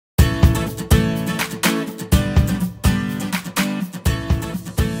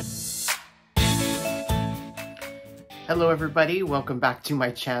Hello everybody, welcome back to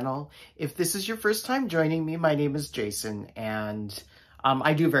my channel. If this is your first time joining me, my name is Jason and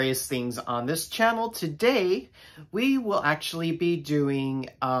I do various things on this channel. Today, we will actually be doing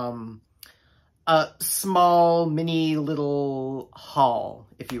a small mini little haul,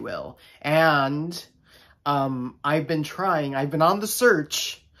 if you will. And I've been on the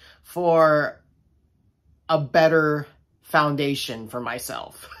search for a better foundation for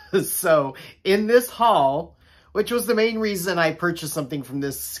myself. So in this haul, which was the main reason I purchased something from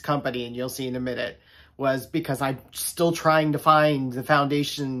this company, and you'll see in a minute, was because I'm still trying to find the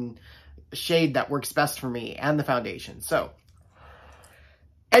foundation shade that works best for me and the foundation. So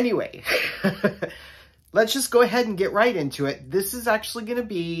anyway, let's just go ahead and get right into it. This is actually going to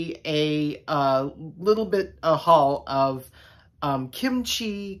be a little bit a haul of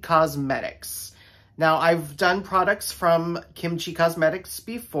KimChi Cosmetics. Now, I've done products from KimChi Cosmetics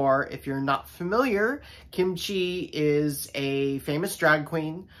before. If you're not familiar, KimChi is a famous drag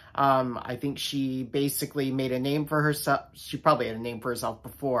queen. I think she basically made a name for herself. She probably had a name for herself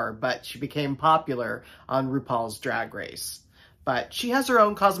before, but she became popular on RuPaul's Drag Race. But she has her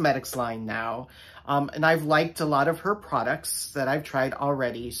own cosmetics line now, and I've liked a lot of her products that I've tried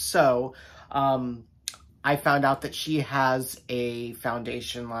already. So I found out that she has a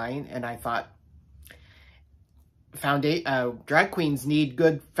foundation line, and I thought, drag queens need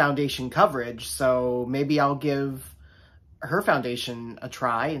good foundation coverage, so maybe I'll give her foundation a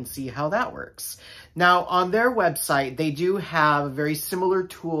try and see how that works. Now, on their website, they do have a very similar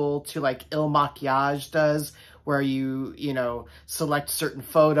tool to like Il Makiage does, where you select certain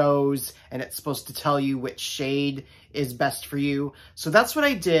photos and it's supposed to tell you which shade is best for you. So that's what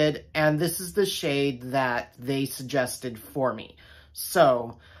I did, and this is the shade that they suggested for me.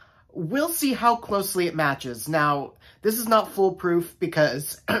 So we'll see how closely it matches. Now, this is not foolproof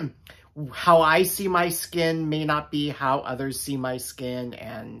because how I see my skin may not be how others see my skin.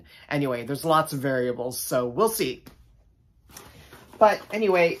 And anyway, there's lots of variables, so we'll see. But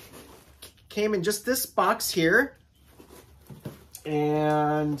anyway, came in just this box here.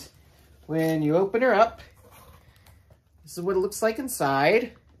 And when you open her up, this is what it looks like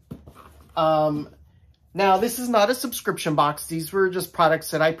inside. Now, this is not a subscription box. These were just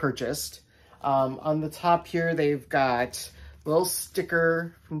products that I purchased. On the top here, they've got a little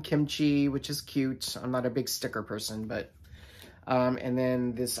sticker from KimChi, which is cute. I'm not a big sticker person, but... and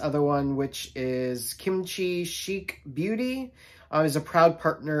then this other one, which is KimChi Chic Beauty, is a proud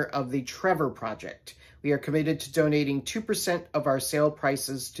partner of the Trevor Project. We are committed to donating 2% of our sale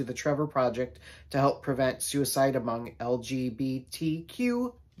prices to the Trevor Project to help prevent suicide among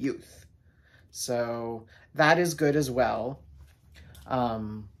LGBTQ youth. So that is good as well.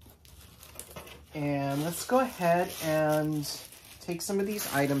 And let's go ahead and take some of these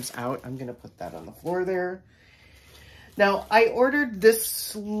items out. I'm going to put that on the floor there. Now, I ordered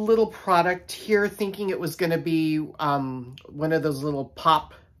this little product here thinking it was going to be one of those little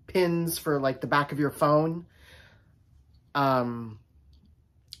pop pins for like the back of your phone. But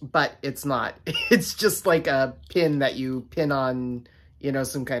it's not. It's just like a pin that you pin on,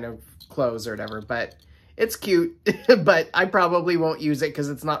 some kind of clothes or whatever, but it's cute. But I probably won't use it because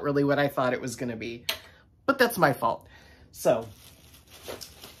it's not really what I thought it was going to be, but that's my fault. So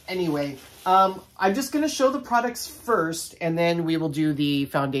anyway, I'm just going to show the products first, and then we will do the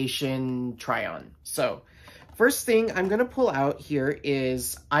foundation try on. So first thing I'm going to pull out here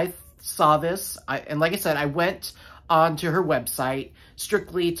is I saw this, and like I said, I went onto her website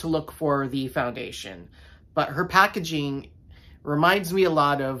strictly to look for the foundation, but her packaging reminds me a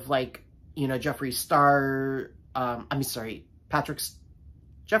lot of like, Jeffree Star, Jeffree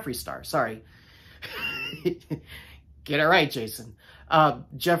Star, sorry. Get it right, Jason.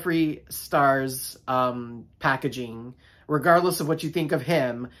 Jeffree Star's packaging. Regardless of what you think of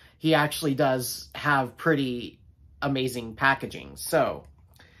him, he actually does have pretty amazing packaging. So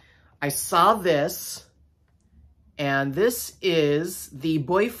I saw this, and this is the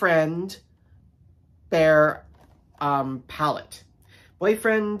Boyfriend Bear palette.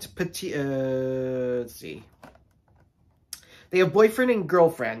 Boyfriend, let's see. They have boyfriend and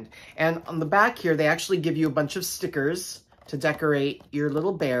girlfriend. And on the back here, they actually give you a bunch of stickers to decorate your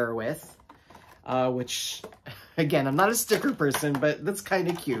little bear with. Which, again, I'm not a sticker person, but that's kind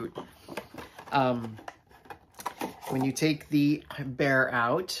of cute. When you take the bear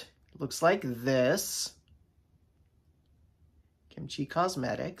out, it looks like this. KimChi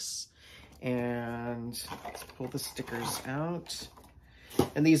Cosmetics. And let's pull the stickers out.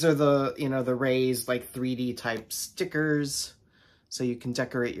 And these are the, the raised like 3D type stickers. So you can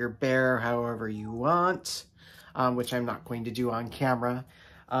decorate your bear however you want, which I'm not going to do on camera.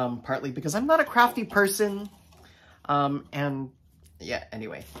 Partly because I'm not a crafty person. And yeah,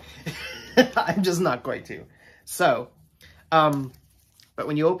 anyway, I'm just not going to. So, but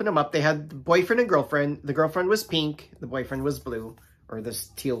when you open them up, they had the boyfriend and girlfriend. The girlfriend was pink. The boyfriend was blue, or this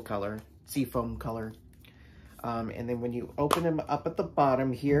teal color, seafoam color. And then when you open them up at the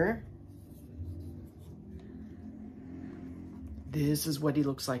bottom here, this is what he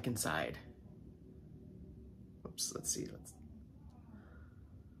looks like inside. Oops, let's see.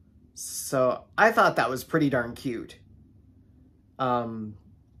 So I thought that was pretty darn cute.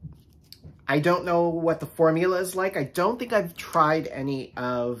 I don't know what the formula is like. I don't think I've tried any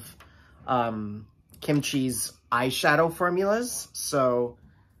of KimChi's eyeshadow formulas. So,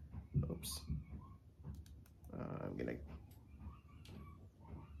 oops. I'm gonna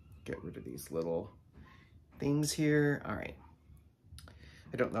get rid of these little things here. All right.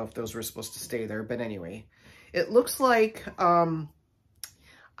 I don't know if those were supposed to stay there, but anyway. It looks like, I'm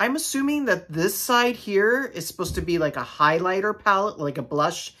assuming that this side here is supposed to be like a highlighter palette, like a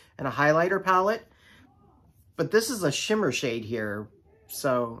blush and a highlighter palette. But this is a shimmer shade here.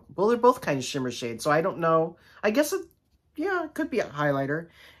 So, well, they're both kind of shimmer shades. So I don't know. I guess, yeah, it could be a highlighter.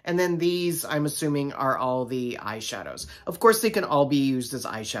 And then these, I'm assuming, are all the eyeshadows. Of course, they can all be used as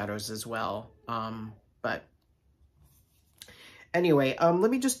eyeshadows as well. But anyway,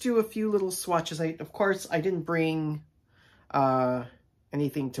 let me just do a few little swatches. Of course, I didn't bring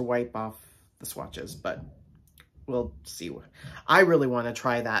anything to wipe off the swatches, but we'll see. I really want to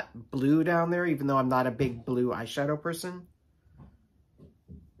try that blue down there, even though I'm not a big blue eyeshadow person.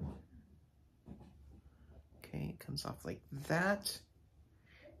 Okay, it comes off like that.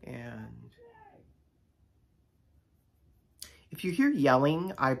 And if you hear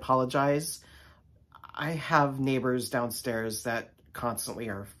yelling, I apologize. I have neighbors downstairs that constantly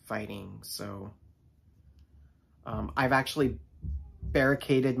are fighting, so I've actually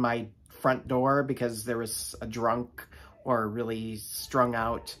barricaded my front door because there was a drunk or really strung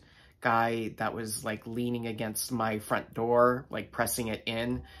out guy that was like leaning against my front door, like pressing it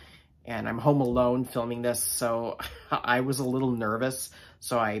in. And I'm home alone filming this, so I was a little nervous.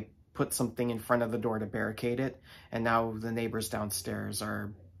 So I put something in front of the door to barricade it. And now the neighbors downstairs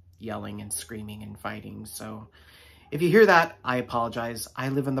are yelling and screaming and fighting. So if you hear that, I apologize. I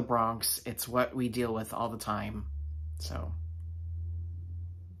live in the Bronx. It's what we deal with all the time. So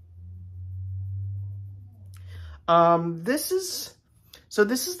this is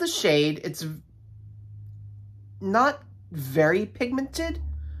the shade. It's not very pigmented.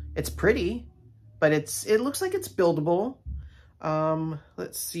 It's pretty, but it looks like it's buildable.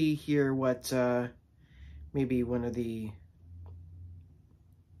 Let's see here what maybe one of the,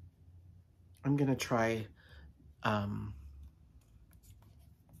 I'm gonna try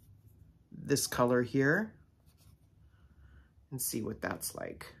this color here and see what that's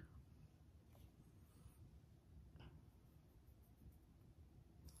like.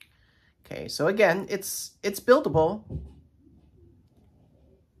 Okay, so again, it's buildable.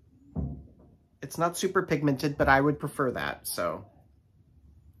 It's not super pigmented, but I would prefer that, so.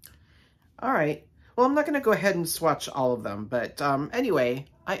 All right. Well, I'm not going to go ahead and swatch all of them, but anyway,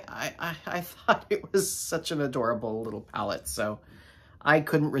 I thought it was such an adorable little palette, so I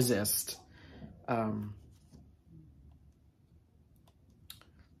couldn't resist. Let's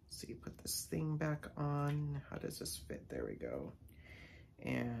see, put this thing back on. How does this fit? There we go.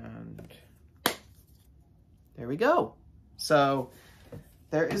 And there we go. So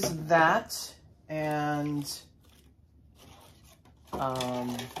there is that. And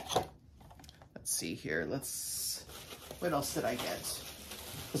let's see here. What else did I get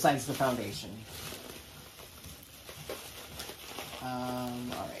besides the foundation? All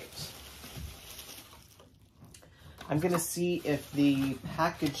right. I'm gonna see if the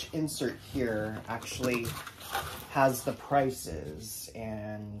package insert here actually has the prices,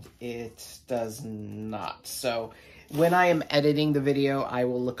 and it does not. So when I am editing the video, I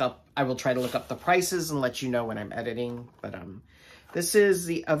will try to look up the prices and let you know when I'm editing. But this is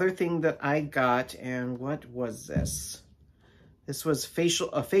the other thing that I got, and what was this? This was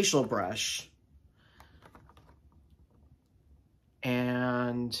a facial brush.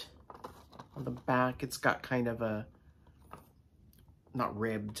 And on the back, it's got kind of a, not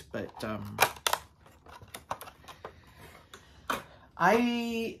ribbed, but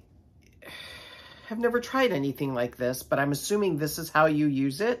I have never tried anything like this, but I'm assuming this is how you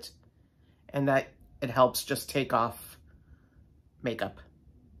use it, and that it helps just take off makeup.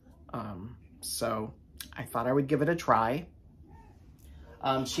 So I thought I would give it a try.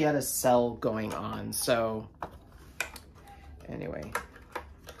 She had a sale going on, so anyway.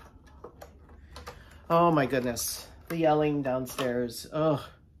 Oh my goodness, the yelling downstairs. Oh,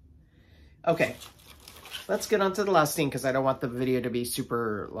 okay. let's get on to the last thing because I don't want the video to be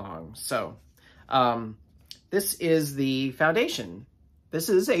super long. So, this is the foundation. This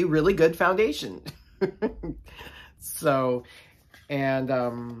is a really good foundation. So,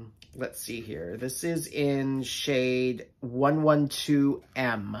 and let's see here. This is in shade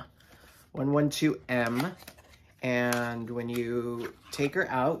 112M. 112M. And when you take her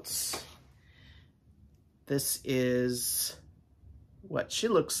out, this is what she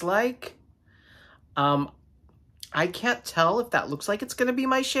looks like. I can't tell if that looks like it's going to be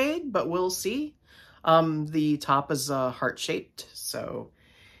my shade, but we'll see. The top is heart-shaped, so,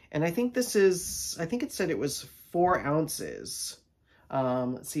 and I think this is, I think it said it was 4 ounces.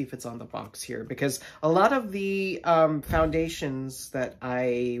 Let's see if it's on the box here, because a lot of the foundations that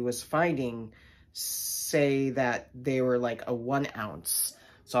I was finding say that they were like a 1 ounce.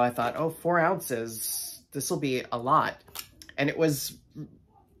 So I thought, oh, 4 ounces, this will be a lot. And it was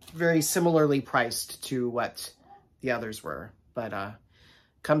very similarly priced to what the others were, but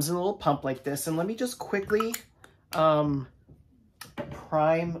comes in a little pump like this. And let me just quickly prime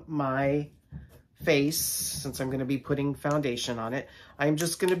my face, since I'm going to be putting foundation on it. I'm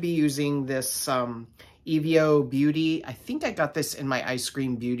just going to be using this Evio Beauty. I think I got this in my Ice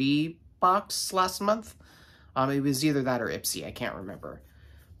Cream Beauty box last month. It was either that or Ipsy, I can't remember.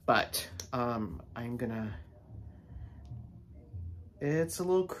 But I'm gonna, it's a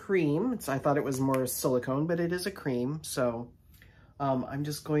little cream. I thought it was more silicone, but it is a cream. So I'm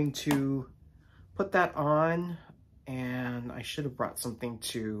just going to put that on, and I should have brought something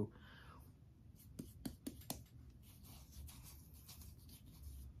to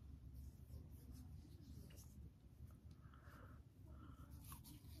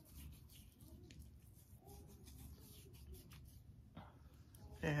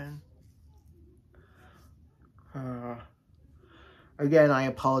and again, I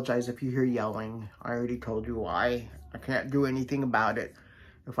apologize if you hear yelling. I already told you why. I can't do anything about it.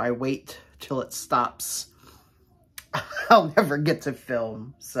 If I wait till it stops, I'll never get to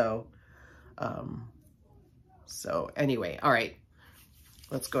film. So anyway, all right.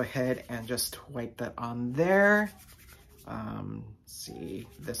 Let's go ahead and just wipe that on there. See,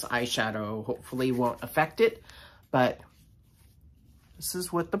 this eyeshadow hopefully won't affect it, but this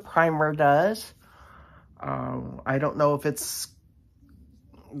is what the primer does. I don't know if it's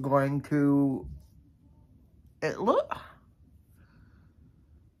going to, look,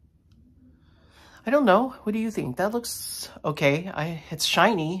 I don't know. What do you think? That looks okay. It's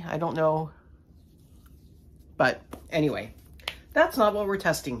shiny. I don't know. But anyway, that's not what we're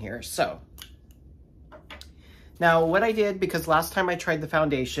testing here. So now what I did, because last time I tried the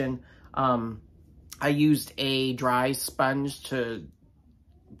foundation, I used a dry sponge to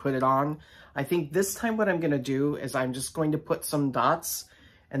put it on. I think this time what I'm going to do is I'm just going to put some dots,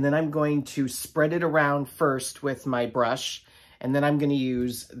 and then I'm going to spread it around first with my brush, and then I'm going to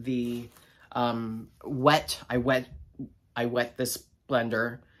use the I wet this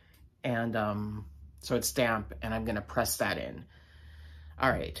blender, and so it's damp, and I'm going to press that in. All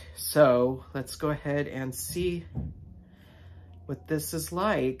right, so let's go ahead and see what this is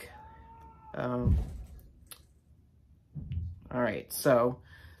like. All right, so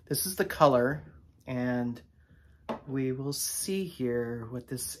this is the color, and we will see here what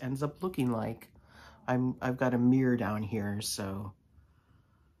this ends up looking like. I've got a mirror down here, so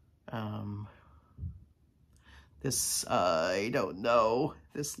this, I don't know.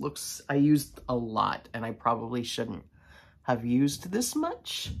 This looks, I used a lot, and I probably shouldn't have used this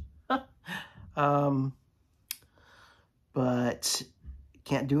much. But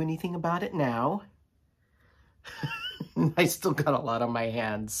can't do anything about it now. I still got a lot on my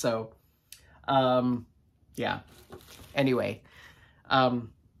hands, so yeah. Anyway,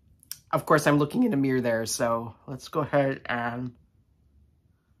 of course I'm looking in a mirror there, so let's go ahead and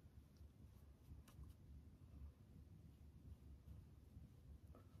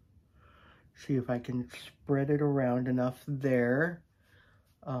see if I can spread it around enough there.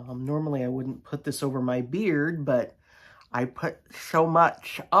 Normally I wouldn't put this over my beard, but I put so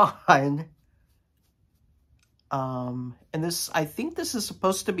much on. And this, I think this is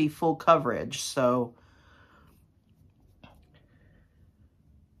supposed to be full coverage, so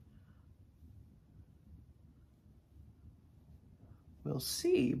we'll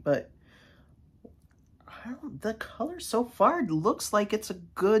see, but the color so far looks like it's a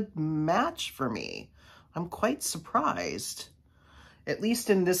good match for me. I'm quite surprised, at least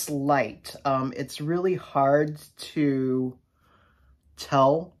in this light. It's really hard to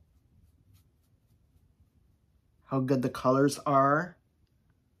tell how good the colors are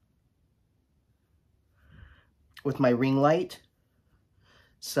with my ring light.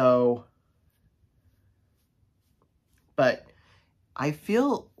 So but I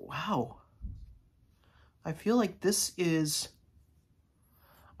feel, wow. I feel like this is,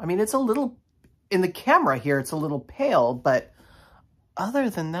 I mean, it's a little, in the camera here, it's a little pale, but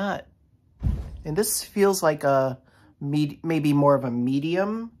other than that, and this feels like a, maybe more of a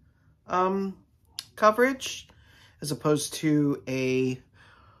medium coverage as opposed to a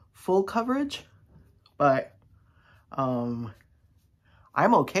full coverage, but I'm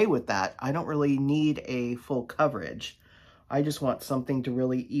okay with that. I don't really need a full coverage. I just want something to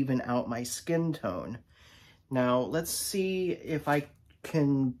really even out my skin tone. Now, let's see if I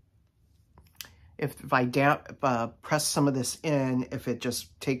can, if I press some of this in, if it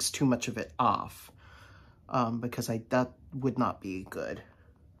just takes too much of it off, because that would not be good.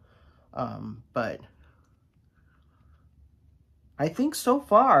 But I think so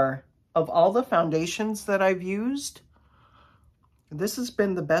far, of all the foundations that I've used, this has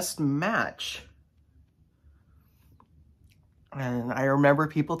been the best match. And I remember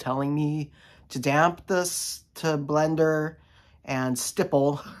people telling me to damp this to blender and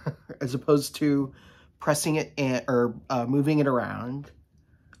stipple as opposed to pressing it in or moving it around.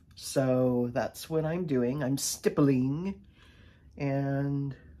 So that's what I'm doing. I'm stippling,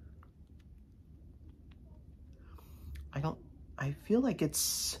 and I feel like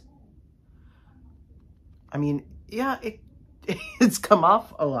it's, I mean, yeah, it's come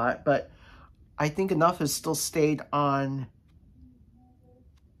off a lot, but I think enough has still stayed on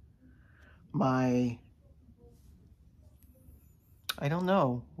my, I don't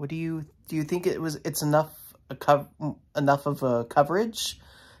know. What do you think it's enough of a coverage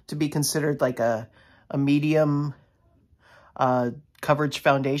to be considered like a medium coverage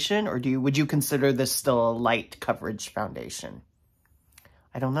foundation, or would you consider this still a light coverage foundation?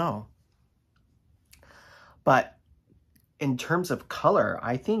 I don't know. But in terms of color,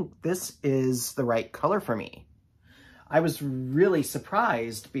 I think this is the right color for me. I was really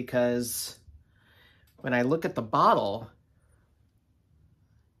surprised because when I look at the bottle,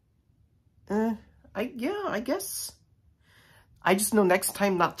 I guess I just know next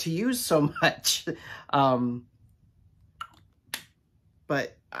time not to use so much.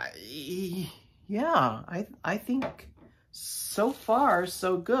 But yeah, I think so far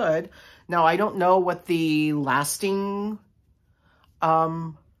so good. Now I don't know what the lasting,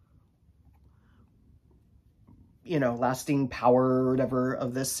 lasting power or whatever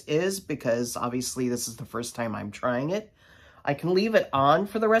of this is, because obviously this is the first time I'm trying it. I can leave it on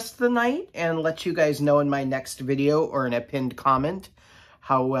for the rest of the night and let you guys know in my next video or in a pinned comment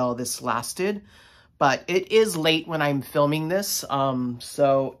how well this lasted. But it is late when I'm filming this,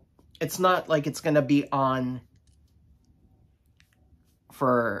 so it's not like it's going to be on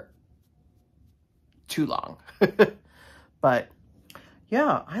for too long. But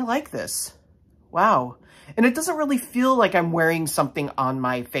yeah, I like this. Wow. And it doesn't really feel like I'm wearing something on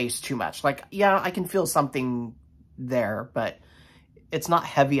my face too much. Like, yeah, I can feel something there, but it's not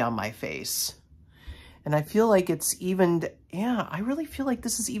heavy on my face. And I feel like it's evened. Yeah, I really feel like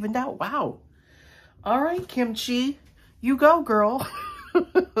this is evened out. Wow. All right, Kimchi, you go, girl.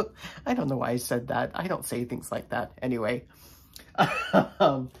 I don't know why I said that. I don't say things like that. Anyway,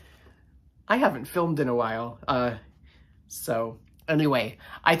 I haven't filmed in a while. So anyway,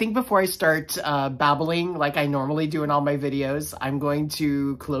 I think before I start babbling like I normally do in all my videos, I'm going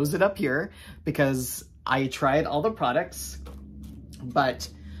to close it up here because I tried all the products. But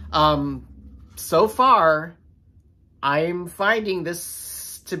so far, I'm finding this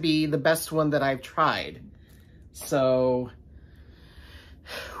to be the best one that I've tried. So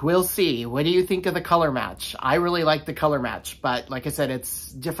we'll see. What do you think of the color match? I really like the color match, but like I said, it's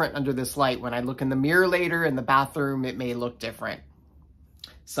different under this light. When I look in the mirror later in the bathroom, it may look different.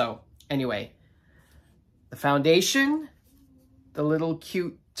 So anyway, the foundation, the little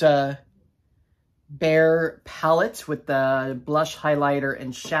cute Bare palette with the blush highlighter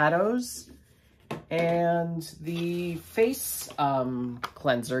and shadows, and the face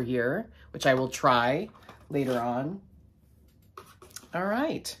cleanser here, which I will try later on. All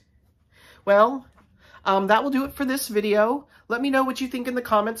right. Well, that will do it for this video. Let me know what you think in the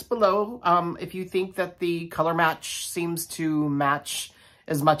comments below. If you think that the color match seems to match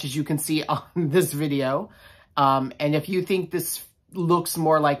as much as you can see on this video. And if you think this looks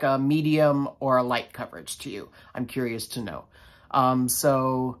more like a medium or a light coverage to you, I'm curious to know.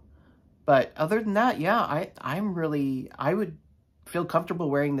 But other than that, yeah, I would feel comfortable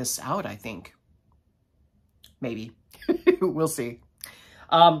wearing this out, I think. Maybe. We'll see.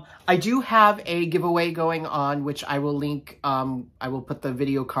 I do have a giveaway going on, which I will link. I will put the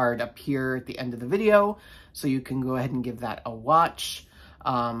video card up here at the end of the video, so you can go ahead and give that a watch.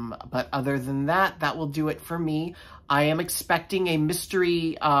 But other than that, that will do it for me. I am expecting a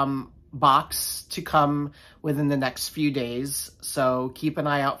mystery box to come within the next few days, so keep an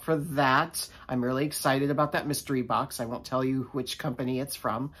eye out for that. I'm really excited about that mystery box. I won't tell you which company it's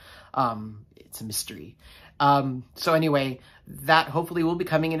from. It's a mystery. So anyway, that hopefully will be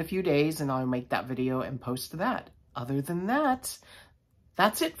coming in a few days, and I'll make that video and post that. Other than that,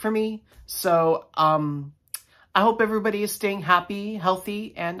 that's it for me. So I hope everybody is staying happy,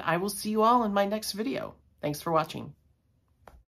 healthy, and I will see you all in my next video. Thanks for watching.